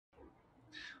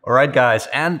All right, guys,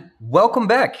 and welcome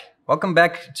back. Welcome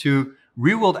back to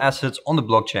real world assets on the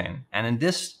blockchain. And in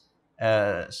this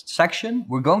section,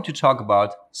 we're going to talk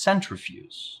about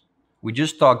centrifuges. We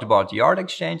just talked about the art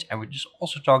exchange, and we just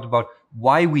also talked about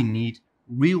why we need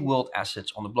real world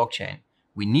assets on the blockchain.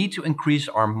 We need to increase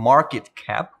our market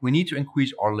cap. We need to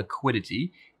increase our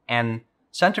liquidity. And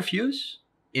centrifuge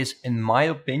is, in my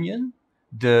opinion,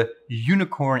 the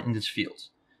unicorn in this field.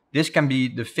 This can be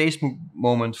the Facebook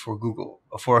moment for Google,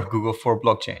 for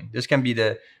blockchain. This can be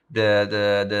the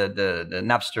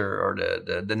Napster or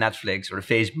the Netflix or the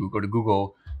Facebook or the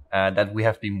Google that we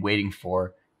have been waiting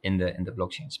for in the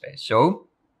blockchain space. So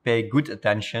pay good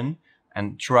attention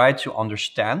and try to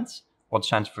understand what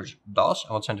centrifuge does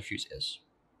and what centrifuge is.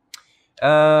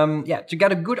 To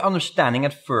get a good understanding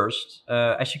at first,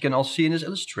 as you can all see in this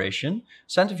illustration,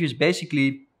 centrifuge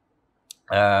basically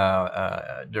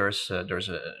there's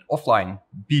an offline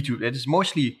B2. It is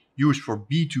mostly used for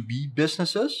B2B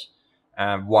businesses.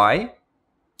 Why?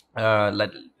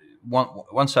 Let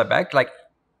one step back. Like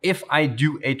if I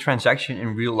do a transaction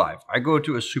in real life, I go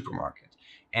to a supermarket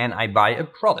and I buy a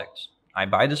product. I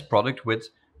buy this product with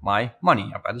my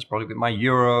money. I buy this product with my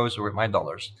euros or with my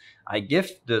dollars. I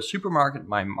give the supermarket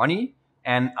my money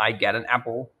and I get an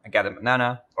apple, I get a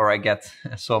banana, or I get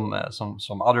some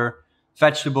other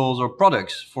vegetables or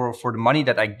products for the money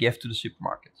that I give to the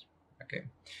supermarket. Okay.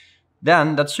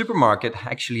 Then that supermarket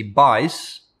actually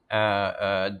buys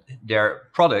their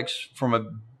products from a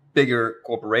bigger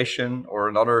corporation or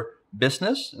another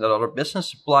business. That other business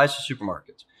supplies the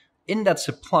supermarket. In that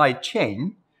supply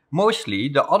chain, mostly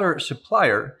the other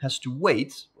supplier has to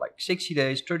wait like 60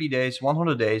 days, 30 days,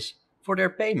 100 days for their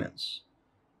payments.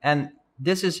 And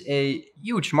this is a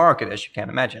huge market, as you can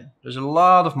imagine. There's a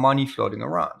lot of money floating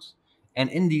around. And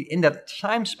in that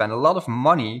time span, a lot of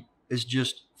money is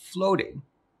just floating.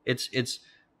 It's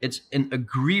an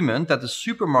agreement that the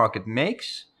supermarket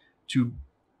makes to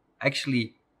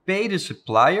actually pay the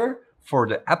supplier for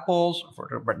the apples, for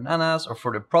the bananas, or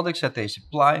for the products that they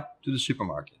supply to the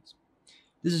supermarket.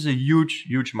 This is a huge,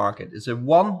 huge market. It's a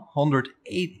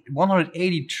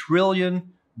 $180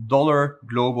 trillion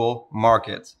global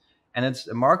market. And it's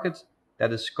a market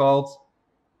that is called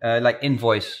like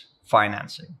invoice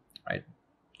financing. Right.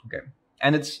 Okay.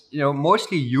 And it's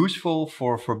mostly useful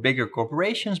for bigger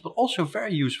corporations, but also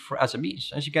very useful for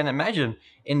SMEs. As you can imagine,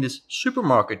 in this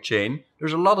supermarket chain,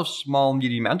 there's a lot of small,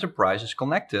 medium enterprises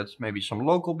connected, maybe some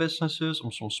local businesses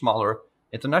or some smaller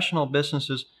international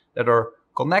businesses that are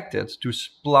connected to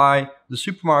supply the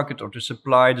supermarket or to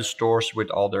supply the stores with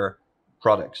all their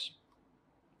products.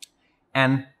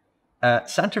 And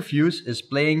centrifuge is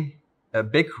playing a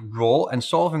big role and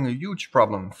solving a huge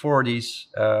problem for these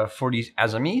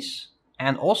SMEs,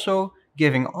 and also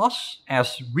giving us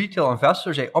as retail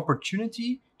investors an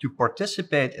opportunity to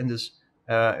participate in this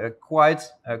quite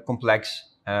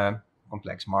complex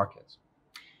market.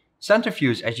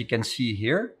 Centrifuge, as you can see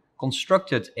here,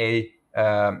 constructed a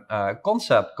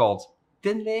concept called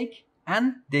Tin Lake,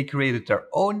 and they created their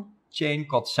own chain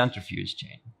called Centrifuge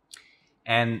Chain.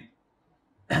 And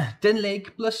Tin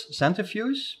Lake plus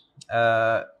Centrifuge.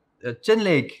 Tin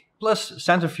Lake plus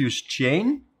centrifuge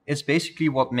chain is basically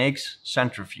what makes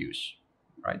centrifuge,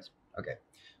 right? Okay.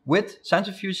 With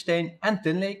centrifuge chain and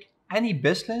Tin Lake, any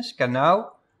business can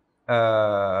now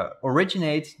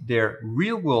originate their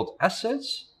real-world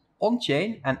assets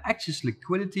on-chain and access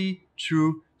liquidity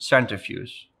through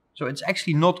centrifuge. So it's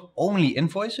actually not only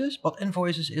invoices, but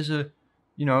invoices is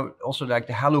also like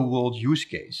the hello world use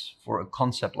case for a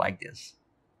concept like this,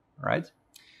 right?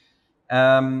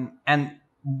 And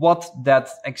what that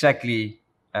exactly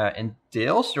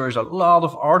entails, there's a lot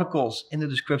of articles in the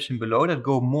description below that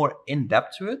go more in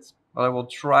depth to it, but I will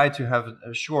try to have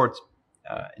a short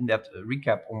in-depth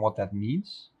recap on what that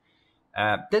means.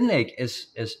 Tin Lake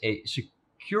is a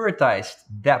securitized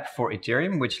debt for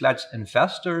Ethereum, which lets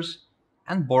investors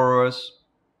and borrowers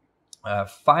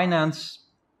finance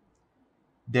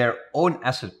their own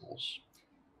asset pools.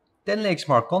 Tin Lake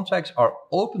smart contracts are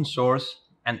open source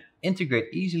and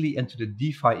integrate easily into the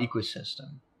DeFi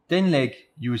ecosystem. Tin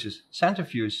Lake uses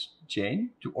centrifuge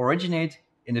chain to originate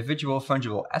individual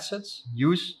fungible assets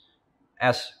used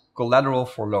as collateral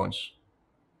for loans.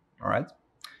 All right.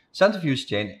 Centrifuge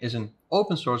chain is an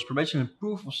open source permissionless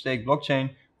proof of stake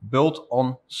blockchain built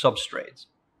on Substrate.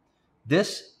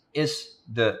 This is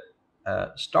the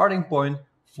starting point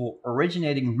for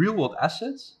originating real world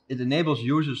assets. It enables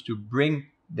users to bring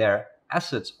their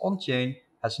assets on chain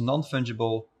as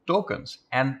non-fungible tokens,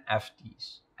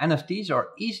 NFTs. NFTs are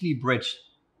easily bridged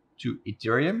to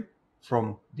Ethereum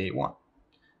from day one.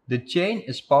 The chain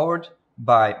is powered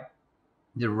by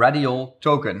the Radial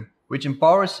token, which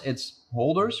empowers its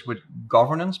holders with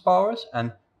governance powers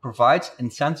and provides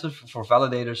incentive for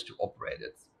validators to operate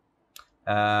it.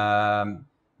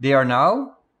 They are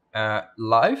now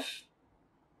live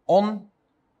on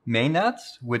mainnet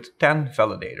with 10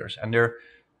 validators, and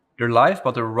they're live,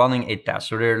 but they're running a test.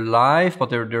 So they're live, but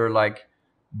they're like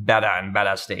beta and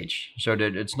beta stage. So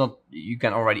that it's not, you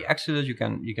can already exit it. You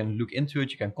can look into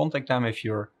it. You can contact them if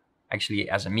you're actually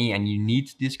SME and you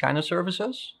need these kind of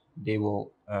services. They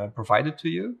will provide it to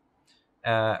you.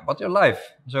 But they're live,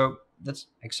 so that's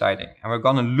exciting, and we're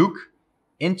gonna look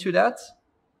into that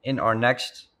in our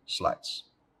next slides.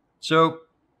 So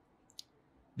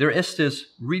there is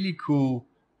this really cool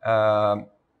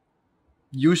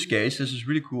use case. This is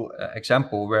really cool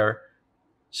example where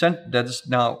that is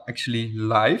now actually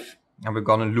live, and we're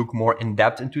gonna look more in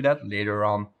depth into that later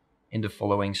on in the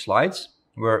following slides,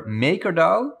 where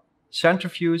MakerDAO,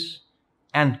 Centrifuge,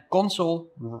 and Console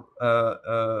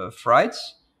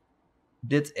Frights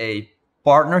did a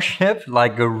partnership,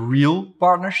 like a real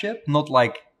partnership, not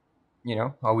like, you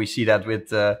know, how we see that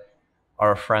with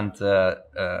our friend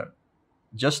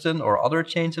Justin or other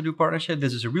chains that do partnership.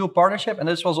 This is a real partnership, and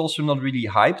this was also not really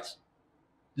hyped.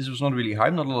 This was not really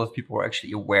hyped. Not a lot of people were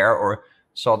actually aware or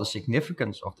saw the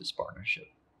significance of this partnership.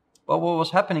 But what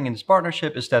was happening in this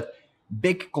partnership is that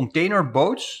big container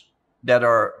boats that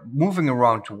are moving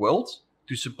around the world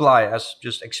to supply, as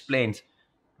just explained,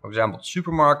 for example,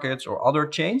 supermarkets or other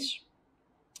chains,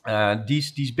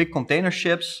 these big container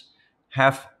ships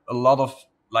have a lot of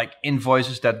like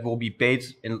invoices that will be paid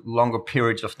in longer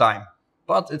periods of time.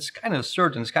 But it's kind of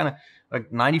certain, it's kind of like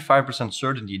 95%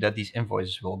 certainty that these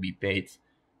invoices will be paid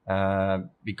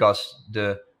because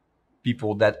the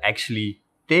people that actually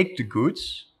take the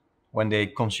goods, when they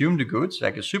consume the goods,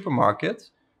 like a supermarket,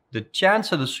 the chance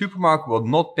that the supermarket will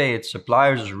not pay its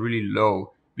suppliers is really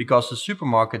low, because the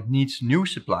supermarket needs new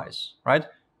supplies, right?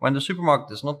 When the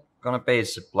supermarket is not going to pay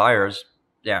its suppliers,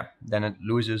 yeah, then it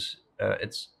loses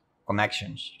its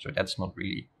connections. So that's not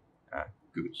really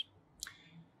good.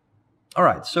 All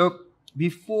right, so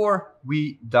before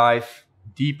we dive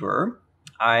deeper,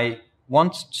 I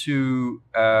want to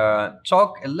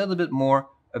talk a little bit more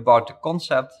about the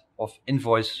concept of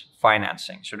invoice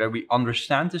financing, so that we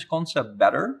understand this concept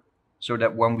better, so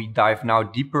that when we dive now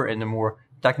deeper in the more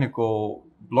technical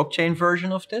blockchain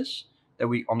version of this, that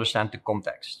we understand the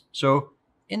context. So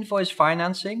invoice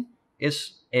financing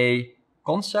is a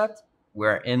concept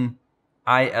wherein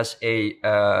I, as a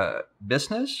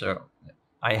business, so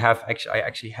I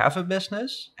actually have a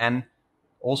business, and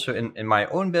also in my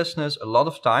own business, a lot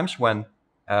of times when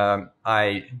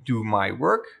I do my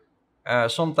work,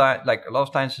 sometimes, like a lot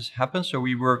of times this happens. So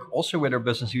we work also with our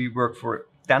business, we work for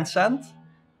Tencent,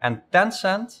 and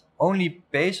Tencent only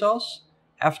pays us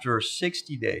after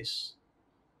 60 days.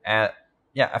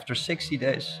 Yeah, after 60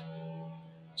 days.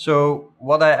 So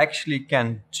what I actually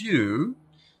can do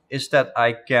is that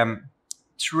I can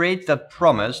trade that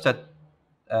promise that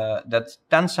that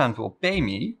Tencent will pay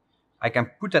me. I can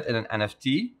put that in an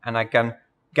NFT, and I can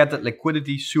get that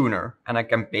liquidity sooner, and I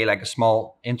can pay like a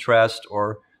small interest,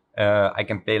 or I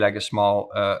can pay like a small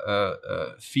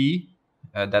fee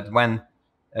that when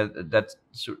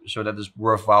so that is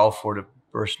worthwhile for the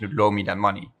person to loan me that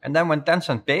money. And then when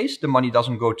Tencent pays, the money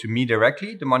doesn't go to me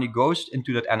directly. The money goes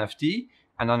into that NFT,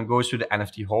 and then goes to the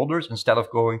NFT holders instead of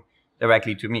going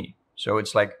directly to me. So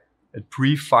it's like it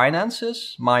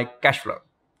pre-finances my cash flow.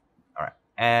 All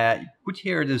right. Put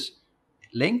here this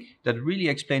link that really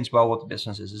explains well what the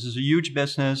business is. This is a huge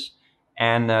business,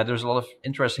 and there's a lot of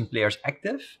interesting players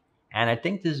active. And I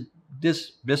think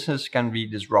this business can be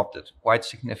disrupted quite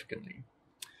significantly.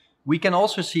 We can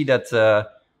also see that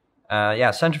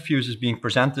Centrifuge is being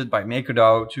presented by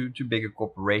MakerDAO to bigger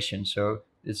corporations. So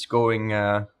it's going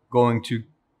to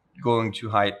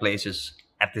high places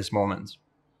at this moment.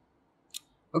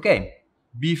 Okay,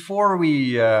 before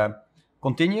we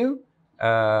continue,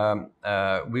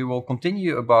 we will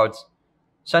continue about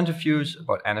Centrifuge,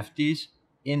 about NFTs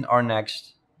in our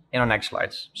next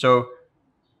slides. So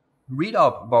read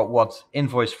up about what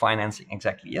invoice financing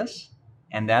exactly is,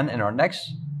 and then in our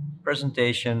next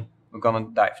presentation, we're going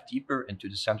to dive deeper into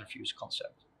the Centrifuge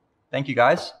concept. Thank you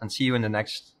guys, and see you in the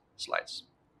next slides.